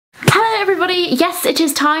everybody, yes it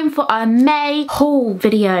is time for a May haul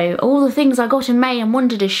video. All the things I got in May and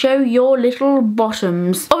wanted to show your little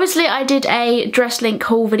bottoms. Obviously I did a dress link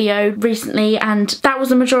haul video recently and that was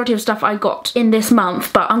the majority of stuff I got in this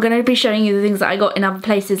month, but I'm going to be showing you the things that I got in other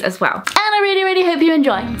places as well. And I really hope you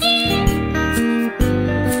enjoy.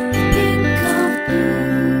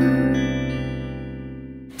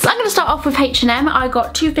 So I'm going to start off with H&M. I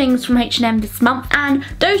got two things from H&M this month, and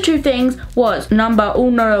those two things was number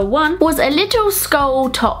one was a little skull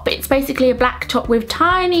top. It's basically a black top with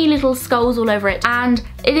tiny little skulls all over it, and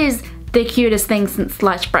it is the cutest thing since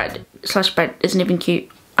sliced bread. Sliced bread isn't even cute.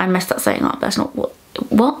 I messed that saying up. That's not what?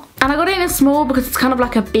 And I got it in a small because it's kind of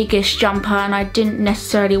like a biggish jumper, and I didn't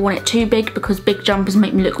necessarily want it too big because big jumpers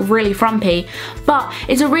make me look really frumpy. But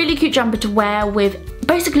it's a really cute jumper to wear with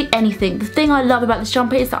basically anything. The thing I love about this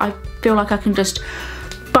jumper is that I feel like I can just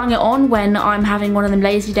bung it on when I'm having one of them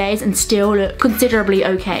lazy days and still look considerably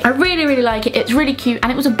okay. I really like it. It's really cute,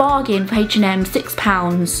 and it was a bargain for H&M,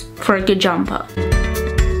 £6 for a good jumper.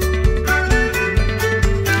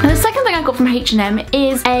 And the second thing I got from H&M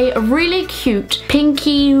is a really cute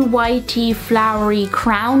pinky whitey flowery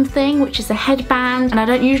crown thing, which is a headband. And I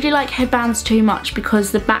don't usually like headbands too much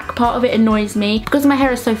because the back part of it annoys me. Because my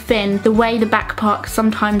hair is so thin, the way the back part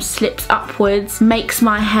sometimes slips upwards makes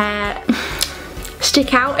my hair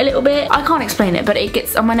stick out a little bit. I can't explain it, but it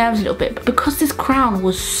gets on my nerves a little bit. But because this crown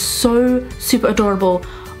was so super adorable,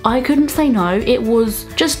 I couldn't say no. It was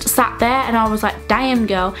just sat there and I was like, damn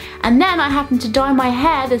girl. And then I happened to dye my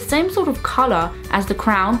hair the same sort of colour as the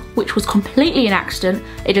crown, which was completely an accident.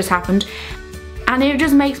 It just happened. And it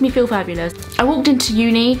just makes me feel fabulous. I walked into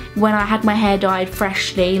uni when I had my hair dyed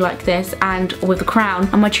freshly like this and with the crown,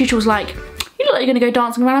 and my tutor was like, you look like you're gonna go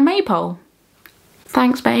dancing around a maypole.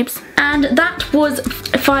 Thanks babes. And that was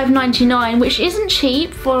 $5.99, which isn't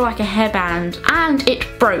cheap for like a hairband, and it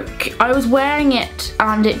broke. I was wearing it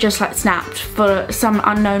and it just like snapped for some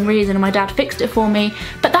unknown reason, and my dad fixed it for me.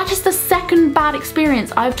 But that is the second bad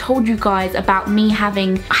experience I've told you guys about me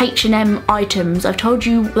having H&M items. I've told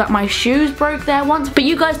you that my shoes broke there once, but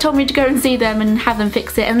you guys told me to go and see them and have them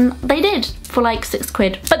fix it, and they did for like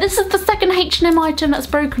 £6. But this is the second H&M item that's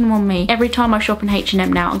broken on me. Every time I shop in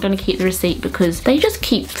H&M now, I'm gonna keep the receipt because they just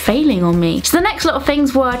keep failing on me. So the next lot of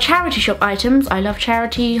things were charity shop items. I love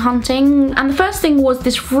charity hunting. And the first thing was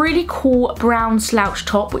this really cool brown slouch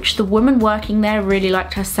top, which the woman working there really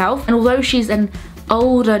liked herself. And although she's an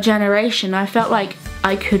older generation, I felt like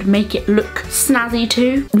I could make it look snazzy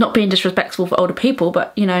too. Not being disrespectful for older people,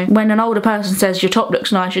 but you know, when an older person says your top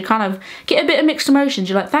looks nice, you kind of get a bit of mixed emotions.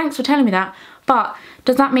 You're like, thanks for telling me that, but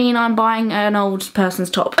does that mean I'm buying an old person's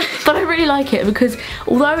top? But I really like it because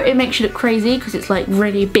although it makes you look crazy because it's like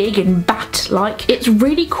really big and bat-like, it's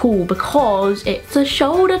really cool because it's a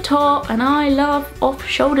shoulder top, and I love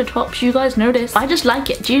off-shoulder tops. You guys know this. I just like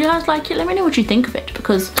it. Do you guys like it? Let me know what you think of it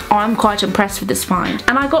because I'm quite impressed with this find.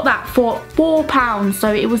 And I got that for £4,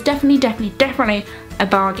 so it was definitely a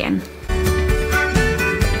bargain.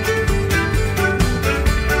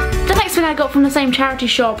 I got from the same charity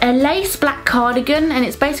shop a lace black cardigan, and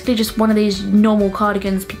it's basically just one of these normal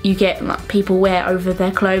cardigans you get like people wear over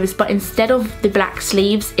their clothes, but instead of the black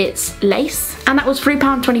sleeves it's lace, and that was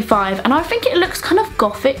 £3.25, and I think it looks kind of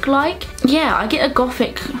gothic like. Yeah, I get a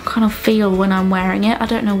gothic kind of feel when I'm wearing it. I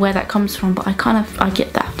don't know where that comes from, but I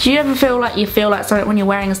get that. Do you ever feel like something when you're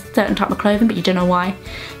wearing a certain type of clothing but you don't know why?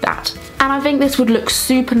 That. And I think this would look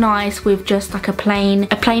super nice with just like a plain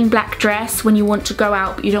black dress when you want to go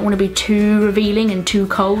out but you don't want to be too revealing and too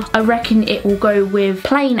cold. I reckon it will go with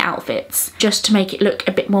plain outfits just to make it look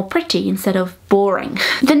a bit more pretty instead of boring.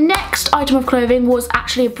 The next item of clothing was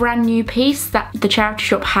actually a brand new piece that the charity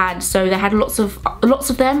shop had. So they had lots of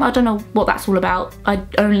them. I don't know what that's all about. I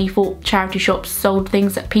only thought charity shops sold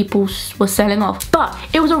things that people were selling off. But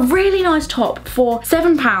it was a really nice top for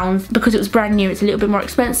 £7 because it was brand new. It's a little bit more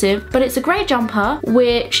expensive, but it's a grey jumper,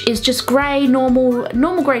 which is just grey,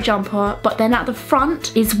 normal grey jumper, but then at the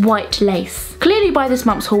front is white lace. Clearly by this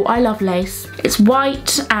month's haul, I love lace. It's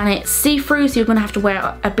white and it's see-through, so you're gonna have to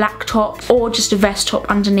wear a black top or just a vest top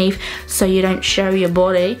underneath so you don't show your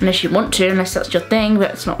body, unless you want to, unless that's your thing,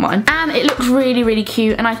 but it's not mine. And it looks really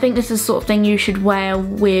cute, and I think this is the sort of thing you should wear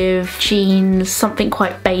with jeans, something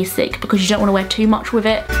quite basic, because you don't want to wear too much with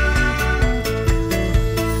it.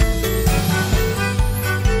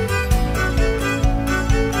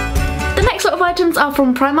 The next lot of items are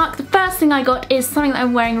from Primark. The first thing I got is something that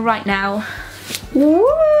I'm wearing right now.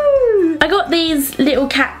 Woo! I got these little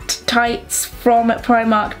cat tights from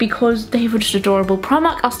Primark because they were just adorable.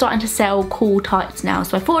 Primark are starting to sell cool tights now,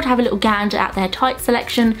 so I thought I'd have a little gander at their tight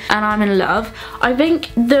selection, and I'm in love. I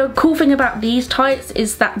think the cool thing about these tights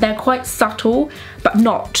is that they're quite subtle, but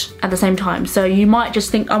not at the same time. So you might just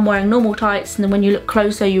think I'm wearing normal tights, and then when you look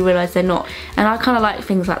closer you realise they're not. And I kind of like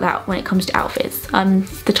things like that when it comes to outfits. I'm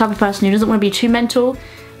the type of person who doesn't want to be too mental,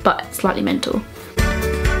 but slightly mental.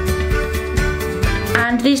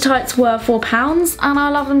 And these tights were £4 and I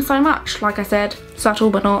love them so much. Like I said, subtle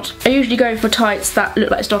but not. I usually go for tights that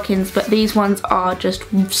look like stockings, but these ones are just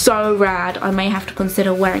so rad. I may have to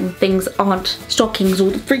consider wearing things that aren't stockings all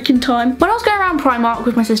the freaking time. When I was going around Primark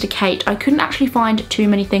with my sister Kate, I couldn't actually find too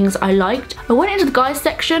many things I liked. I went into the guys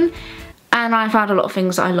section and I found a lot of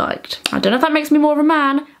things that I liked. I don't know if that makes me more of a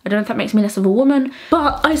man, I don't know if that makes me less of a woman,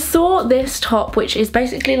 but I saw this top, which is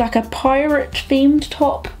basically like a pirate themed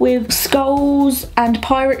top with skulls and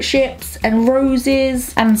pirate ships and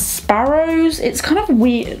roses and sparrows. It's kind of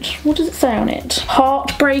weird. What does it say on it?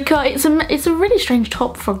 Heartbreaker. It's a really strange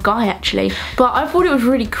top for a guy actually, but I thought it was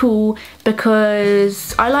really cool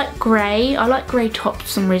because I like grey. I like grey tops for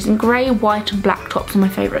some reason. Grey, white and black tops are my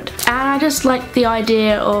favourite. And I just like the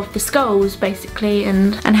idea of the skulls basically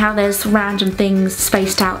and how there's random things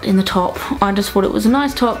spaced out in the top. I just thought it was a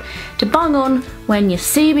nice top to bung on when you're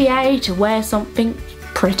CBA to wear something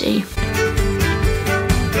pretty.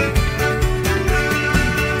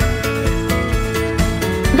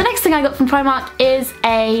 I got from Primark is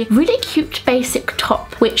a really cute basic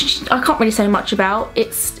top, which I can't really say much about.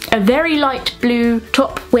 It's a very light blue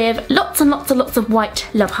top with lots and lots of white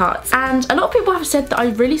love hearts, and a lot of people have said that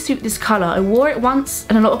I really suit this colour. I wore it once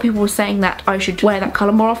and a lot of people were saying that I should wear that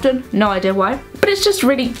colour more often. No idea why, but it's just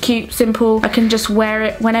really cute, simple. I can just wear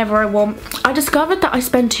it whenever I want. I discovered that I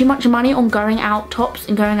spend too much money on going out tops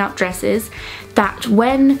and going out dresses, that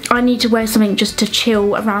when I need to wear something just to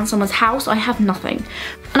chill around someone's house, I have nothing.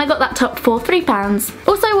 And I got that top for £3.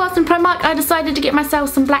 Also, whilst in Primark, I decided to get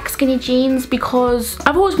myself some black skinny jeans because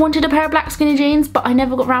I've always wanted a pair of black skinny jeans, but I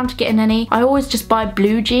never got around to getting any. I always just buy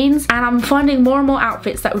blue jeans, and I'm finding more and more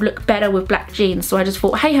outfits that would look better with black jeans, so I just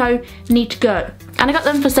thought, hey ho, need to go. And I got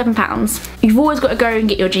them for £7. You've always got to go and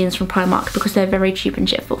get your jeans from Primark because they're very cheap and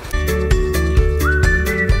cheerful.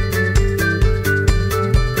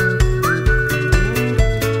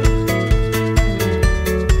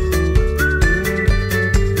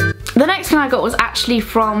 The next thing I got was actually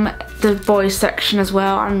from the boys section as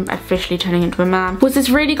well. I'm officially turning into a man. Was this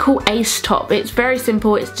really cool ace top. It's very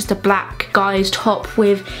simple. It's just a black guy's top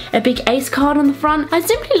with a big ace card on the front. I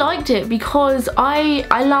simply liked it because I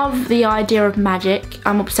love the idea of magic.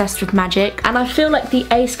 I'm obsessed with magic, and I feel like the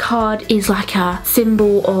ace card is like a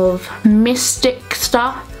symbol of mystic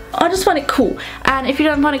stuff. I just find it cool, and if you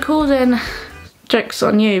don't find it cool, then joke's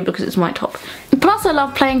on you because it's my top. Plus I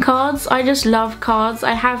love playing cards. I just love cards.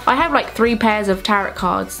 I have like 3 pairs of tarot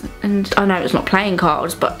cards, and I know it's not playing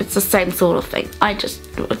cards, but it's the same sort of thing. I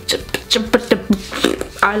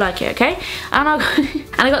like it, okay? And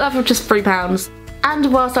I got that for just £3.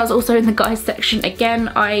 And whilst I was also in the guys section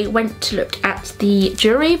again, I went to look at the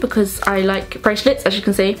jewellery because I like bracelets, as you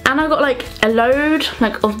can see. And I got like a load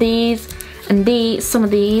like of these and some of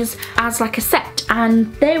these as like a set,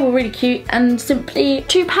 and they were really cute and simply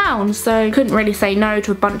 £2, so couldn't really say no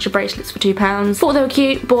to a bunch of bracelets for £2. Thought they were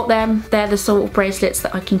cute, bought them. They're the sort of bracelets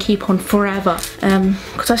that I can keep on forever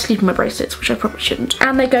because I sleep in my bracelets, which I probably shouldn't.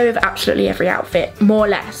 And they go with absolutely every outfit, more or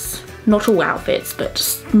less. Not all outfits, but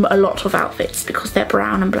just a lot of outfits because they're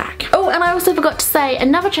brown and black. Oh, and I also forgot to say,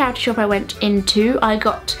 another charity shop I went into, I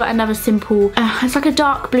got another simple, it's like a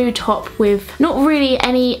dark blue top with not really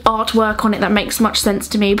any artwork on it that makes much sense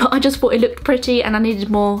to me, but I just thought it looked pretty and I needed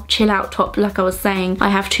more chill out top. Like I was saying, I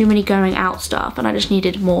have too many going out stuff and I just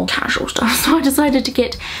needed more casual stuff, so I decided to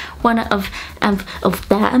get one of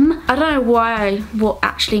them. I don't know what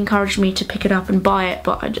actually encouraged me to pick it up and buy it,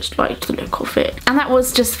 but I just liked the look of it. And that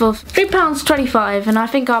was just for £3.25, and I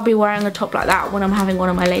think I'll be wearing a top like that when I'm having one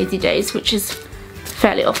of my lazy days, which is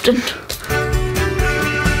fairly often.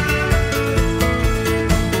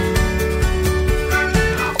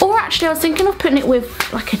 Or actually I was thinking of putting it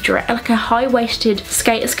with like a dress, like a high-waisted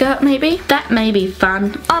skater skirt maybe. That may be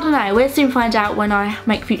fun. I don't know, we'll soon find out when I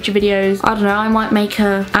make future videos. I don't know, I might make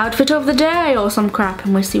a outfit of the day or some crap,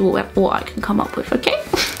 and we'll see what I can come up with, okay?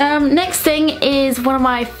 Next thing is one of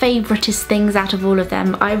my favouriteest things out of all of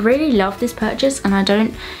them. I really love this purchase and I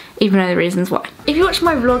don't even know the reasons why. If you watched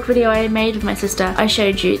my vlog video I made with my sister, I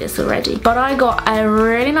showed you this already. But I got a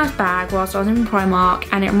really nice bag whilst I was in Primark,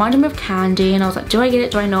 and it reminded me of candy, and I was like, do I get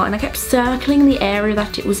it, do I not? And I kept circling the area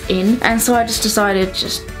that it was in, and so I just decided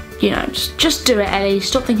just you know, just do it, Ellie.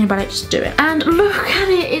 Stop thinking about it, just do it. And look at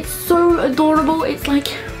it, it's so adorable. It's like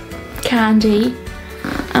candy.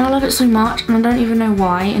 And I love it so much, and I don't even know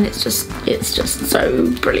why, and it's just so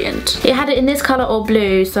brilliant. It had it in this colour or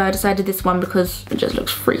blue, so I decided this one because it just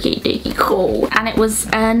looks freaky deaky cool. And it was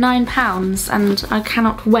 £9, and I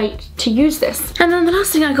cannot wait to use this. And then the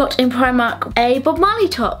last thing I got in Primark, a Bob Marley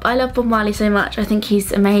top. I love Bob Marley so much, I think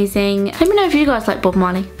he's amazing. Let me know if you guys like Bob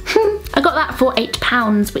Marley. I got that for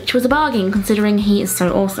 £8, which was a bargain considering he is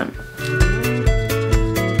so awesome.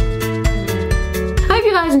 I hope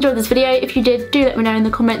you guys enjoyed this video. If you did, do let me know in the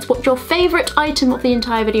comments what your favourite item of the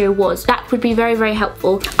entire video was. That would be very, very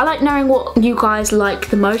helpful. I like knowing what you guys like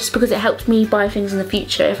the most because it helps me buy things in the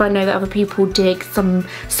future. If I know that other people dig some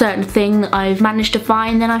certain thing that I've managed to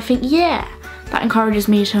find, then I think, yeah, that encourages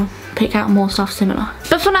me to pick out more stuff similar.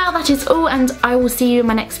 But for now, that is all, and I will see you in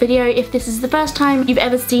my next video. If this is the first time you've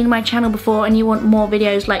ever seen my channel before and you want more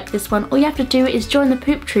videos like this one, all you have to do is join the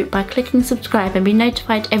Poop Troop by clicking subscribe and be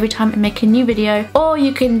notified every time I make a new video, or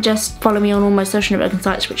you can just follow me on all my social networking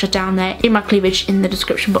sites, which are down there in my cleavage in the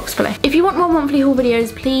description box below. If you want more monthly haul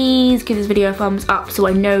videos, please give this video a thumbs up so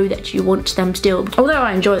I know that you want them still. Although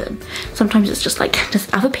I enjoy them, sometimes it's just like, does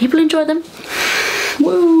other people enjoy them?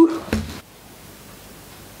 Woo!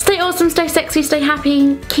 Stay awesome, stay sexy, stay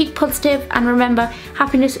happy, keep positive, and remember,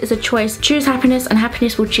 happiness is a choice. Choose happiness and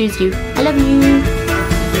happiness will choose you. I love you.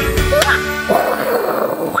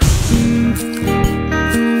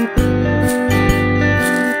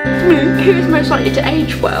 Who's most likely to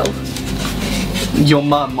age well? Your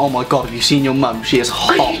mum. Oh my god, have you seen your mum? She is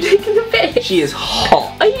hot. Are you taking the piss? She is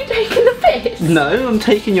hot. Are you taking the piss? No, I'm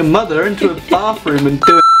taking your mother into a bathroom and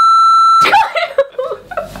doing